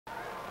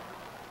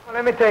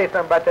Let me tell you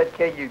something about that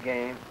KU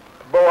game.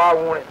 Boy, I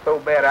want it so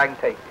bad I can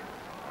take it.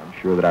 I'm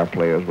sure that our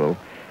players will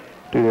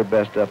do their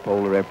best to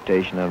uphold the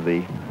reputation of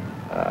the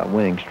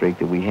winning streak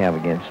that we have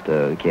against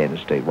the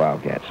Kansas State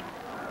Wildcats.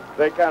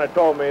 They kind of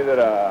told me that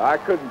I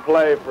couldn't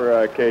play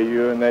for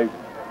KU, and they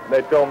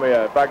told me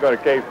if I go to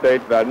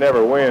K-State that I'd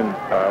never win.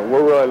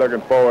 We're really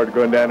looking forward to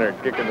going down there and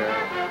kicking their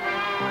ass.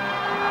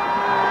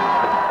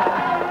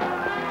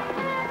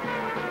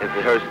 If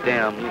it hurts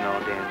them, you know,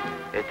 then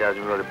it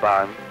doesn't really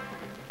bother me.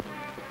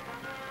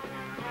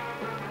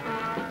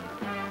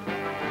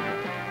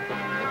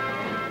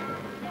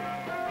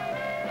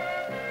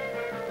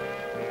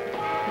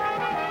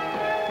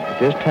 At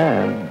this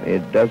time,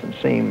 it doesn't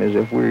seem as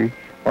if we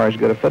are as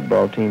good a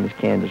football team as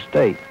Kansas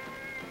State.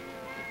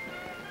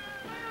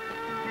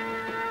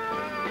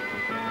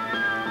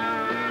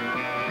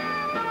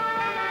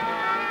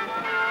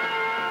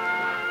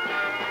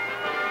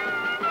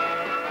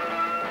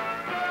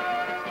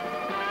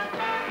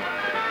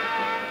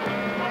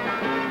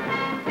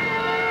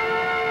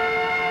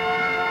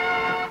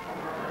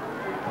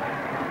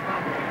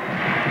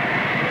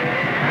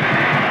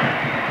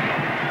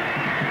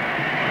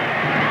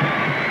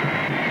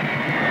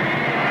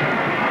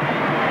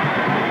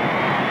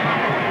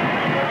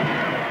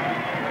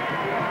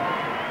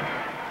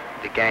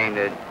 Game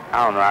that,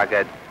 I don't know, I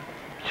got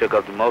shook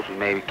up the most was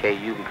maybe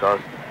KU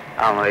because,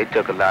 I don't know, they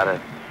took a lot of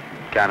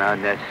kind of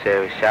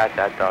unnecessary shots.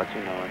 I thought,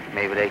 you know,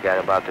 maybe they got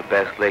about the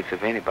best licks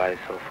of anybody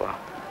so far.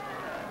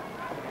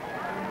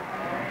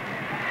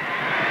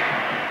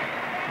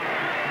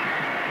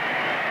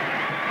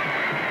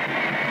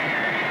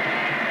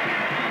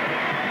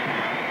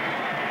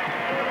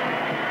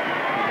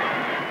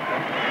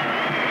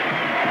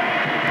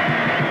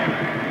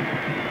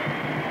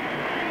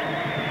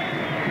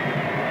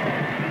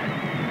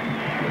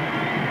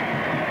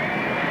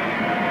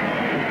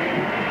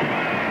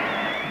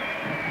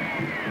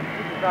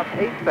 Up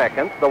 8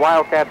 seconds. The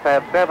Wildcats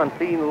have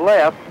 17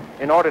 left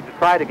in order to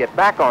try to get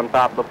back on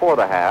top before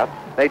the half.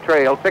 They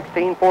trail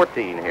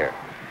 16-14 here.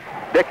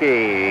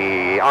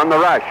 Dickey on the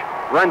rush,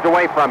 runs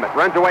away from it,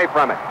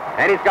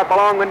 and he's got the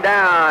long one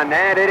down,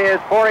 and it is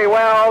Corey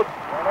Wells,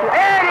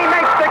 and he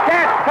makes the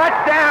catch,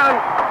 touchdown.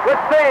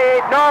 Let's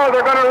see, no,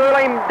 they're going to rule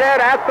him dead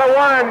at the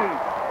 1.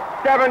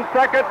 7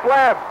 seconds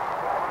left.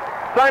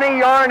 Sonny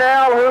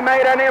Yarnell, who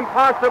made an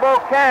impossible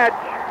catch,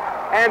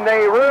 and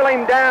they rule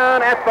him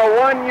down at the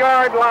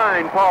 1-yard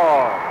line,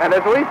 Paul. And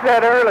as we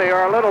said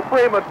earlier, a little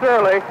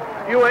prematurely,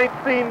 you ain't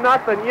seen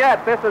nothing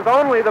yet. This is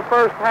only the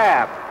first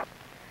half.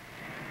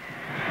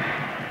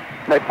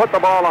 They put the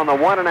ball on the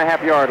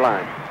 1.5-yard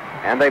line,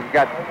 and they've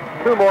got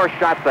 2 more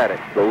shots at it.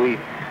 So we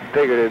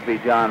figured it'd be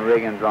John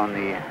Riggins on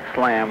the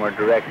slam or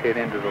direct hit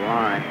into the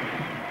line.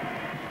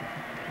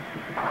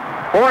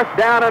 4th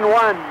down and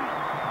 1.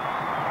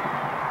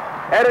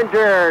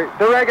 Edinger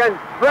to Riggins.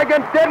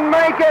 Riggins didn't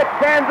make it.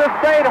 Kansas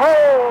State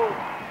holds.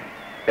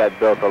 That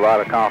built a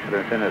lot of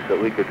confidence in us that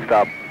we could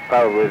stop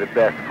probably the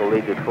best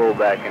collegiate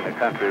fullback in the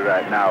country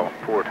right now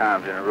 4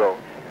 times in a row.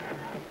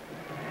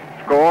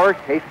 Score,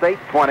 K-State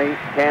 20,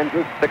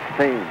 Kansas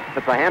 16.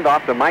 It's a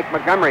handoff to Mike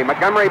Montgomery.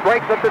 Montgomery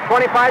breaks at the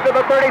 25 to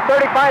the 30,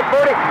 35,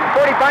 40,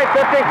 45,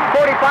 50,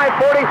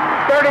 45, 40,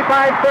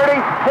 35, 30,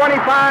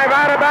 25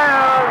 out of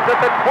bounds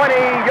at the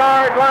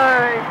 20-yard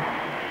line.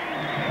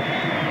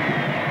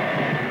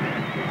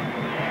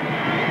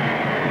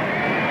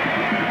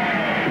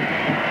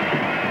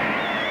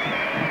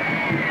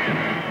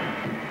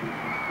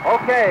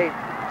 Okay,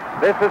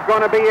 this is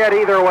going to be it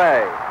either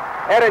way.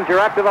 Edinger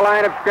up to the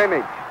line of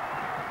scrimmage.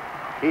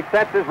 He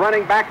sets his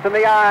running backs in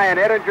the eye, and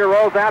Edinger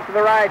rolls out to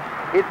the right.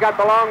 He's got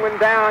the long one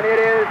down. It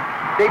is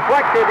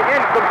deflected,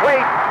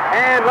 incomplete,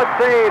 and let's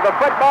see, the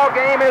football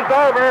game is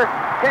over.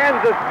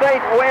 Kansas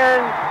State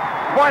wins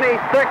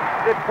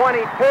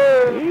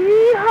 26-22.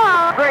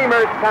 Yeehaw!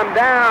 Streamers come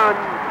down,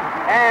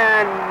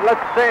 and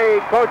let's see,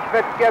 Coach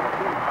Fitzgibbon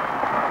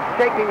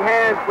shaking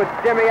hands with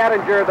Jimmy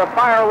Edinger, the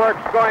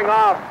fireworks going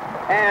off.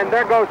 And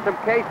there goes some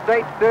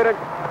K-State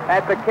students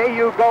at the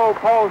KU goal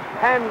post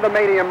and the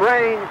medium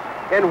range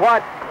in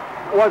what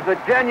was a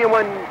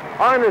genuine,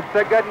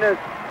 honest-to-goodness,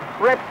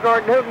 rip,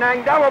 snort, hoot,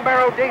 nang,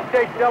 double-barrel,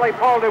 deep-dish, jelly,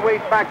 Paul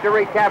DeWeese back to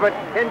recap it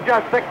in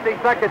just 60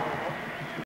 seconds.